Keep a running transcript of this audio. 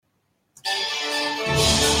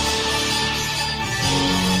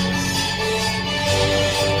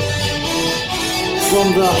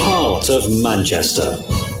From the heart of Manchester,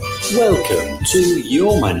 welcome to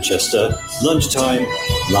Your Manchester Lunchtime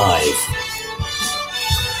Live.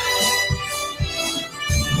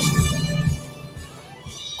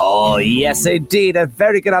 Oh, yes, indeed. A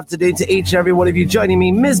very good afternoon to each and every one of you joining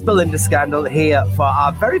me, Ms. Belinda Scandal, here for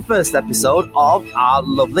our very first episode of our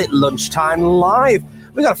lovely Lunchtime Live.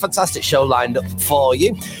 We've got a fantastic show lined up for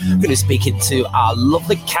you. We're going to be speaking to our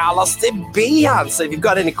lovely Carlos de Behan. So if you've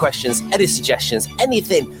got any questions, any suggestions,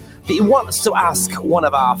 anything that you want us to ask one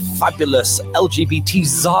of our fabulous LGBT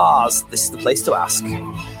czars, this is the place to ask.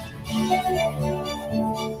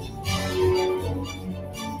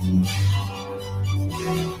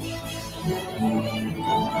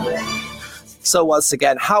 So once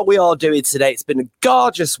again, how we all doing today? It's been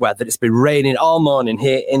gorgeous weather. It's been raining all morning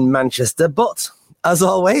here in Manchester, but as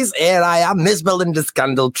always, here I am, Miss Belinda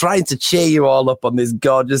Scandal, trying to cheer you all up on this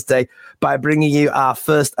gorgeous day by bringing you our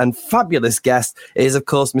first and fabulous guest. It is, of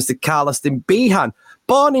course, Mr. Carlos de Behan,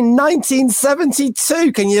 born in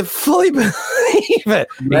 1972. Can you fully believe it?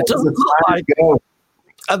 It doesn't look like it.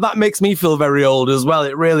 And that makes me feel very old as well.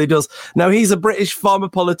 It really does. Now, he's a British former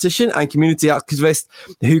politician and community activist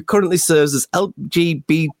who currently serves as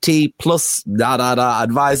LGBT plus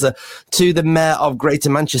advisor to the Mayor of Greater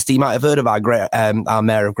Manchester. You might have heard of our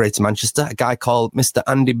Mayor of Greater Manchester, a guy called Mr.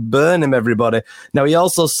 Andy Burnham, everybody. Now, he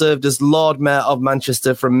also served as Lord Mayor of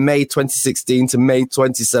Manchester from May 2016 to May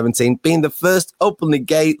 2017, being the first openly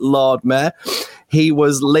gay Lord Mayor. He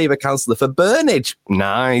was Labour councillor for Burnage.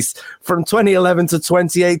 Nice. From 2011 to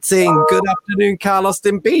 2018. Good afternoon, Carlos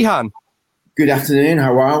de Behan. Good afternoon.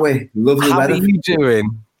 How are we? Lovely weather. How are you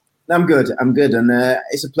doing? I'm good. And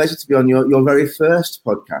it's a pleasure to be on your very first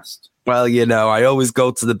podcast. Well, I always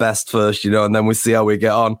go to the best first, and then we see how we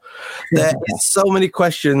get on. There is so many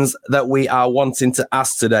questions that we are wanting to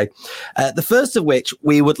ask today. The first of which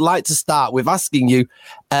we would like to start with asking you,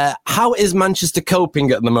 how is Manchester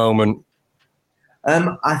coping at the moment?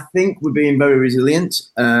 I think we're being very resilient.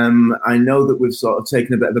 I know that we've sort of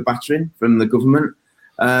taken a bit of a battering from the government.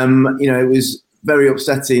 It was very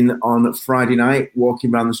upsetting on Friday night,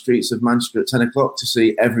 walking around the streets of Manchester at 10 o'clock to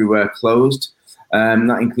see everywhere closed.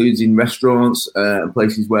 That includes in restaurants,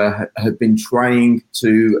 places where have been trying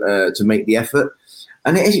to make the effort.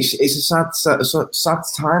 And it's a sad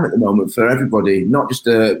time at the moment for everybody, not just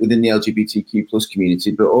within the LGBTQ plus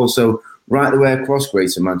community, but also right the way across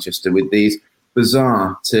Greater Manchester with these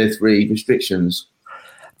bizarre Tier 3 restrictions.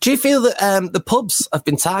 Do you feel that the pubs have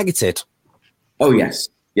been targeted? Oh, yes.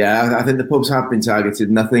 Yeah, I think the pubs have been targeted,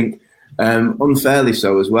 and I think unfairly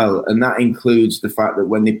so as well. And that includes the fact that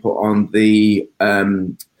when they put on the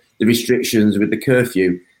restrictions with the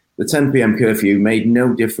curfew, the 10 p.m. curfew made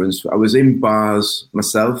no difference. I was in bars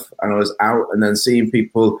myself, and I was out, and then seeing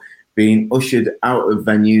people being ushered out of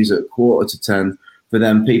venues at 9:45, for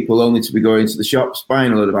them people only to be going to the shops,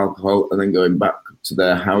 buying a load of alcohol, and then going back to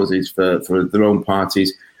their houses for their own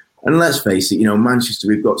parties. And let's face it, Manchester,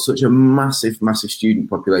 we've got such a massive student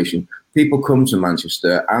population. People come to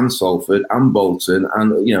Manchester and Salford and Bolton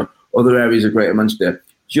and, other areas of Greater Manchester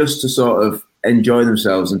just to sort of enjoy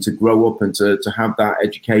themselves and to grow up and to have that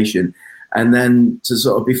education. And then to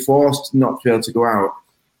sort of be forced not to be able to go out,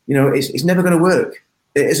 it's never going to work.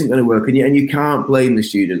 It isn't going to work, and you can't blame the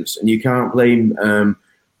students, and you can't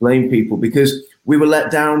blame people, because we were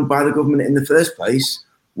let down by the government in the first place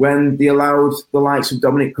when they allowed the likes of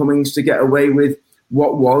Dominic Cummings to get away with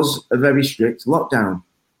what was a very strict lockdown.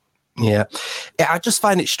 Yeah, I just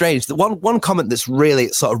find it strange. The one comment that's really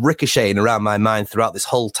sort of ricocheting around my mind throughout this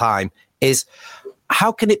whole time is,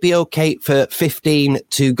 how can it be okay for 15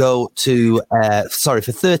 to go to, for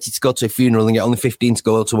 30 to go to a funeral and get only 15 to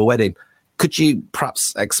go to a wedding? Could you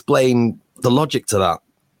perhaps explain the logic to that?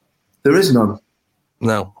 There is none.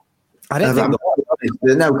 No. I don't think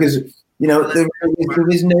no, because, there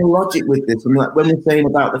is no logic with this. And like when we're saying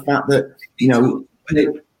about the fact that,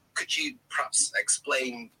 Could you perhaps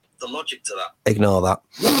explain the logic to that? Ignore that.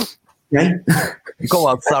 Okay. Go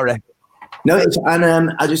on, sorry. No,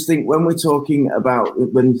 I just think when we're saying about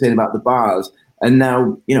the bars, and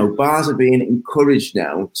now, bars are being encouraged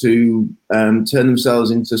now to turn themselves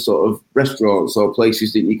into sort of restaurants or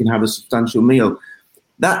places that you can have a substantial meal.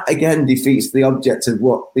 That, again, defeats the object of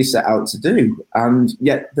what they set out to do. And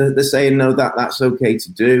yet they're saying, no, that's okay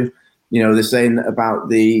to do. They're saying about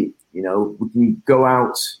we can go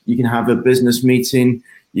out, you can have a business meeting,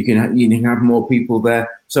 you can have more people there.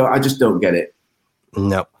 So I just don't get it.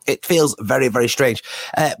 No, it feels very, very strange.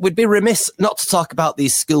 We'd be remiss not to talk about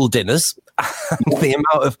these school dinners and the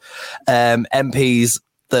amount of MPs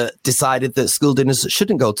that decided that school dinners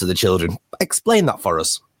shouldn't go to the children. Explain that for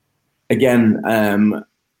us. Again,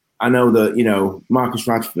 I know that, you know, Marcus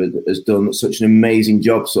Rashford has done such an amazing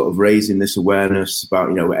job sort of raising this awareness about,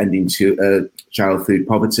 you know, ending child food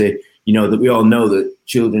poverty, you know, that we all know that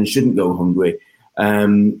children shouldn't go hungry.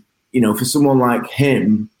 You know, for someone like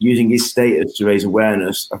him using his status to raise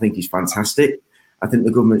awareness, I think he's fantastic. I think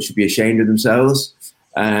the government should be ashamed of themselves.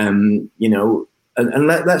 You know, and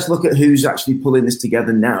let's look at who's actually pulling this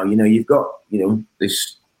together now. You know, you've got, you know,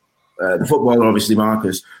 this the footballer, obviously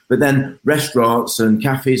Marcus, but then restaurants and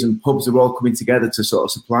cafes and pubs are all coming together to sort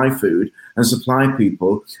of supply food and supply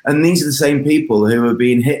people. And these are the same people who are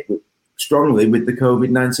being hit strongly with the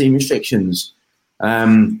COVID-19 restrictions.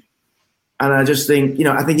 And I just think, you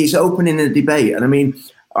know, I think it's opening a debate. And I mean,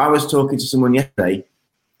 I was talking to someone yesterday,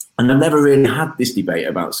 and I've never really had this debate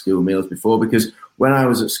about school meals before, because when I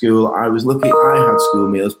was at school, I was lucky I had school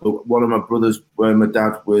meals, but one of my brothers, when my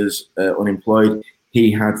dad was unemployed, he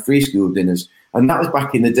had free school dinners. And that was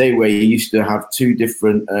back in the day where you used to have two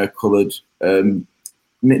different coloured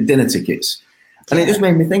dinner tickets. And it just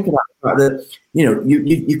made me think about the fact that, you know,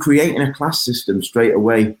 you're creating a class system straight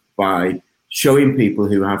away by showing people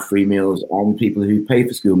who have free meals and people who pay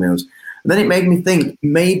for school meals. And then it made me think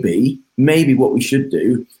maybe what we should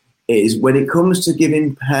do is, when it comes to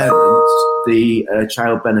giving parents the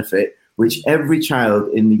child benefit, which every child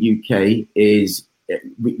in the UK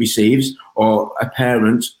receives, or a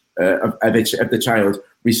parent of the child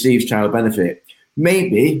receives child benefit,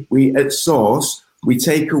 maybe we at source we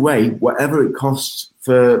take away whatever it costs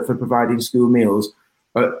for providing school meals,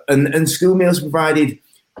 and school meals provided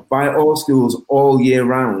by all schools all year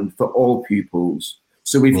round for all pupils.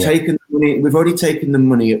 So we've taken the money, we've already taken the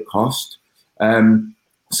money at cost,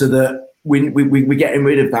 so that we're getting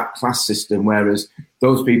rid of that class system, whereas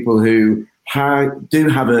those people who do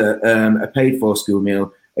have a paid for school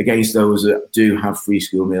meal against those that do have free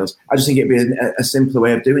school meals. I just think it'd be a simpler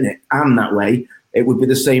way of doing it. And that way, it would be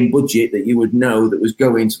the same budget that you would know that was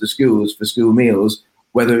going to the schools for school meals,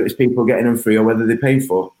 whether it's people getting them free or whether they paid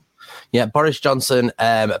for. Yeah, Boris Johnson,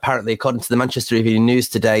 apparently, according to the Manchester Evening News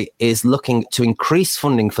today, is looking to increase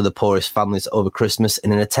funding for the poorest families over Christmas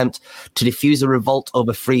in an attempt to defuse a revolt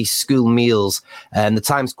over free school meals. And the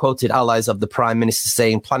Times quoted allies of the Prime Minister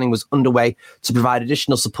saying planning was underway to provide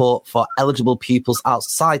additional support for eligible pupils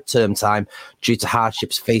outside term time due to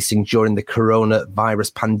hardships facing during the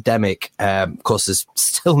coronavirus pandemic. Of course, there's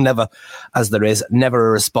still never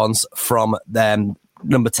a response from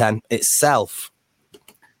Number 10 itself.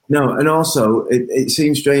 No, and also it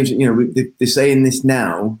seems strange. You know, they're saying this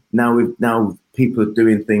now. Now people are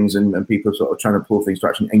doing things, and people are sort of trying to pull things to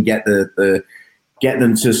action and get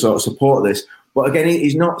them to sort of support this. But again,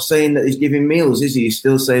 he's not saying that he's giving meals, is he? He's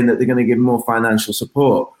still saying that they're going to give more financial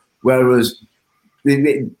support. Whereas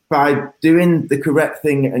by doing the correct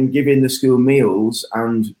thing and giving the school meals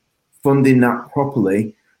and funding that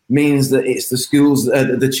properly means that it's the schools,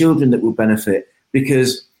 the children that will benefit,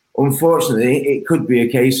 because unfortunately, it could be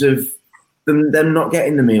a case of them not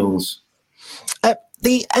getting the meals.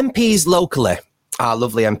 The MPs locally, our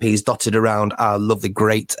lovely MPs dotted around our lovely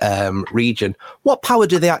great region, what power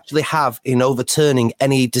do they actually have in overturning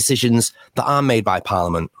any decisions that are made by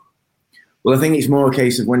Parliament? Well, I think it's more a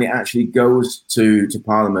case of when it actually goes to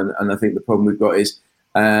Parliament, and I think the problem we've got is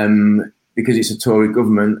because it's a Tory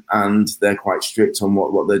government and they're quite strict on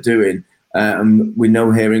what they're doing. And we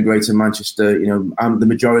know here in Greater Manchester, you know, the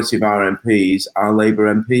majority of our MPs are Labour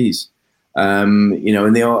MPs. You know,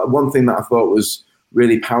 and one thing that I thought was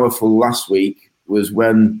really powerful last week was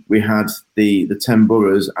when we had the 10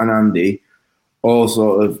 boroughs and Andy all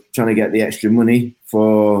sort of trying to get the extra money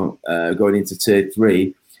for going into Tier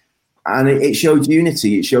 3. And it showed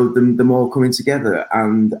unity. It showed them all coming together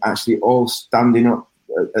and actually all standing up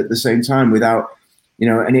at the same time without, you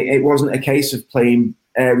know, and it wasn't a case of playing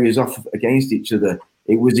areas off against each other.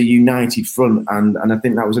 It was a united front, and I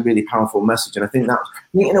think that was a really powerful message. And I think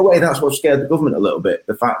in a way, that's what scared the government a little bit.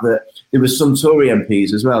 The fact that there was some Tory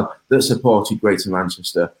MPs as well that supported Greater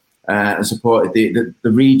Manchester and supported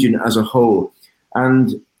the region as a whole.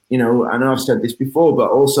 And, you know, I know I've said this before,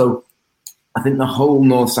 but also I think the whole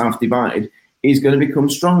North-South divide is going to become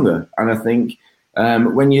stronger. And I think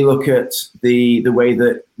when you look at the way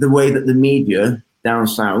that the media down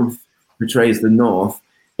south portrays the North,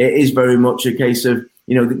 it is very much a case of,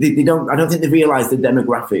 you know, I don't think they realise the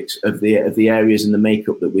demographics of the areas and the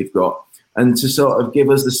makeup that we've got. And to sort of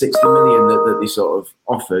give us the 60 million that they sort of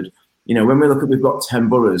offered, you know, when we look at, we've got 10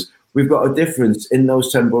 boroughs, we've got a difference in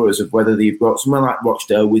those 10 boroughs of whether you've got somewhere like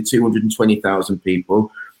Rochdale with 220,000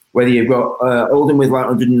 people, whether you've got Oldham with like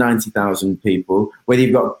 190,000 people, whether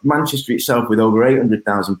you've got Manchester itself with over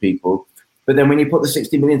 800,000 people. But then when you put the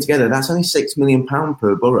 60 million together, that's only £6 million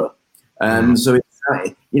per borough. So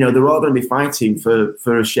they're all going to be fighting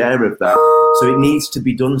for a share of that. So it needs to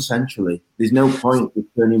be done centrally. There's no point with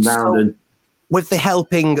turning around and. With the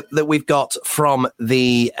helping that we've got from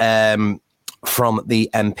the MPs,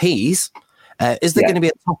 is there going to be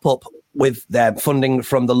a top up with their funding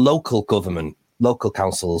from the local government, local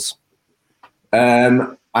councils?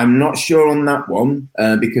 I'm not sure on that one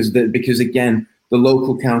because again, the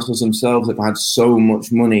local councils themselves have had so much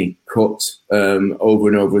money cut over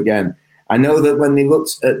and over again. I know that when they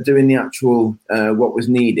looked at doing the actual what was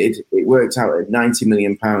needed, it worked out at £90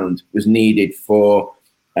 million was needed for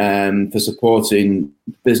supporting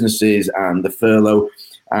businesses and the furlough,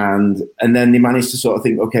 and then they managed to sort of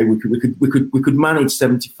think, okay, we could manage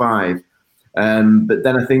 75, but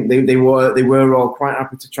then I think they were all quite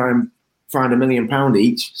happy to try and find £1 million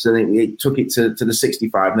each, so they took it to the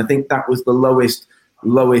 65, and I think that was the lowest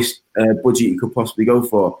budget you could possibly go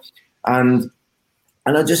for, and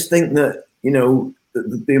I just think that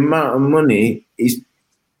the amount of money is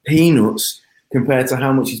peanuts compared to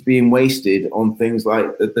how much is being wasted on things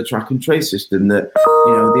like the track and trace system. That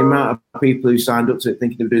the amount of people who signed up to it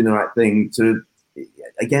thinking they were doing the right thing,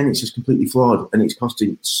 again, it's just completely flawed, and it's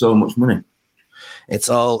costing so much money. It's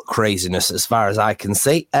all craziness as far as I can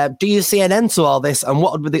see. Do you see an end to all this, and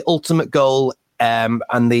what would be the ultimate goal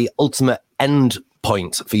and the ultimate end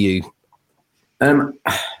point for you? I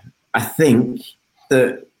think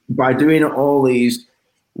that by doing all these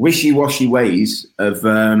wishy-washy ways of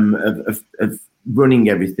running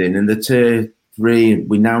everything, and the tier 3,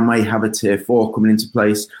 we now may have a tier 4 coming into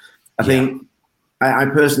place. I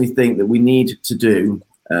personally think that we need to do,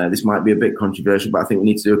 this might be a bit controversial, but I think we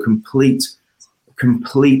need to do a complete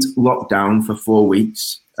lockdown for 4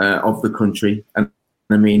 weeks of the country. And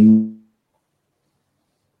I mean,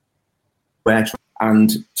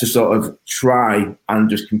 and to sort of try and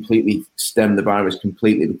just completely stem the virus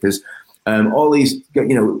completely, because all these,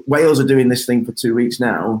 Wales are doing this thing for 2 weeks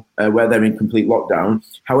now, where they're in complete lockdown.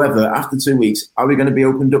 However, after 2 weeks, are we going to be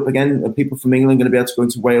opened up again? Are people from England going to be able to go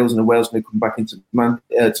into Wales, and Wales going to come back into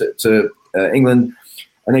England?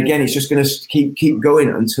 And again, it's just going to keep going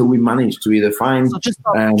until we manage to either find. So just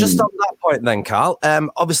on that point, then, Carl.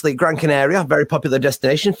 Obviously, Gran Canaria, very popular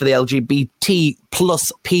destination for the LGBT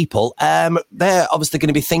plus people. They're obviously going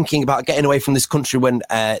to be thinking about getting away from this country when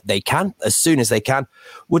they can, as soon as they can.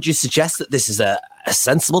 Would you suggest that this is a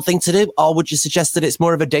sensible thing to do, or would you suggest that it's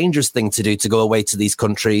more of a dangerous thing to do, to go away to these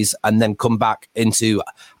countries and then come back into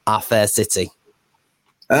our fair city?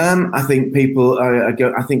 I think people are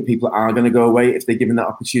going to go away if they're given that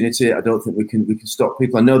opportunity. I don't think we can stop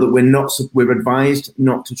people. I know that we're advised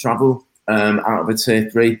not to travel out of a tier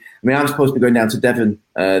 3. I mean, I'm supposed to be going down to Devon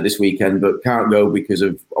this weekend, but can't go because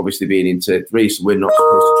of obviously being in tier 3. So we're not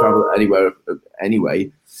supposed to travel anywhere anyway.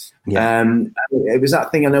 Yeah. It was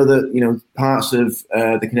that thing. I know that parts of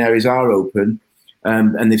the Canaries are open,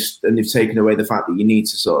 and they've taken away the fact that you need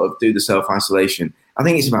to sort of do the self-isolation. I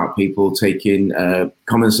think it's about people taking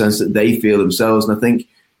common sense that they feel themselves. And I think,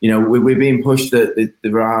 we're being pushed that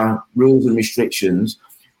there are rules and restrictions.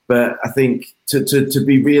 But I think to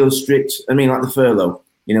be real strict, I mean, like the furlough,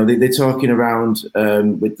 they're talking around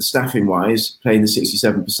with the staffing wise, paying the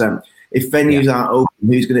 67%. If venues aren't open,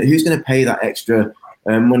 who's going to pay that extra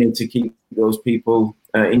money to keep those people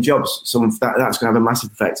in jobs? So that's going to have a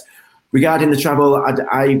massive effect. Regarding the travel,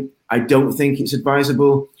 I don't think it's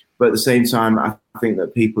advisable. But at the same time, I think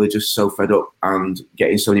that people are just so fed up and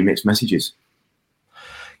getting so many mixed messages.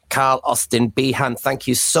 Carl Austin Behan, thank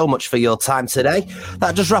you so much for your time today.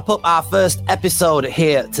 That does wrap up our first episode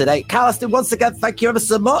here today. Carl Austin, once again, thank you ever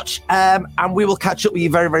so much. And we will catch up with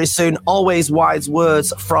you very, very soon. Always wise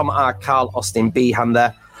words from our Carl Austin Behan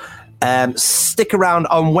there. Stick around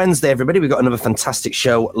on Wednesday, everybody. We've got another fantastic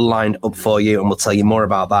show lined up for you, and we'll tell you more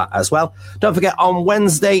about that as well. Don't forget, on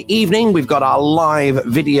Wednesday evening, we've got our live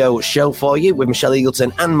video show for you with Michelle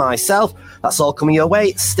Eagleton and myself. That's all coming your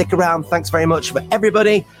way. Stick around. Thanks very much for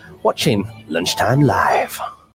everybody watching Lunchtime Live.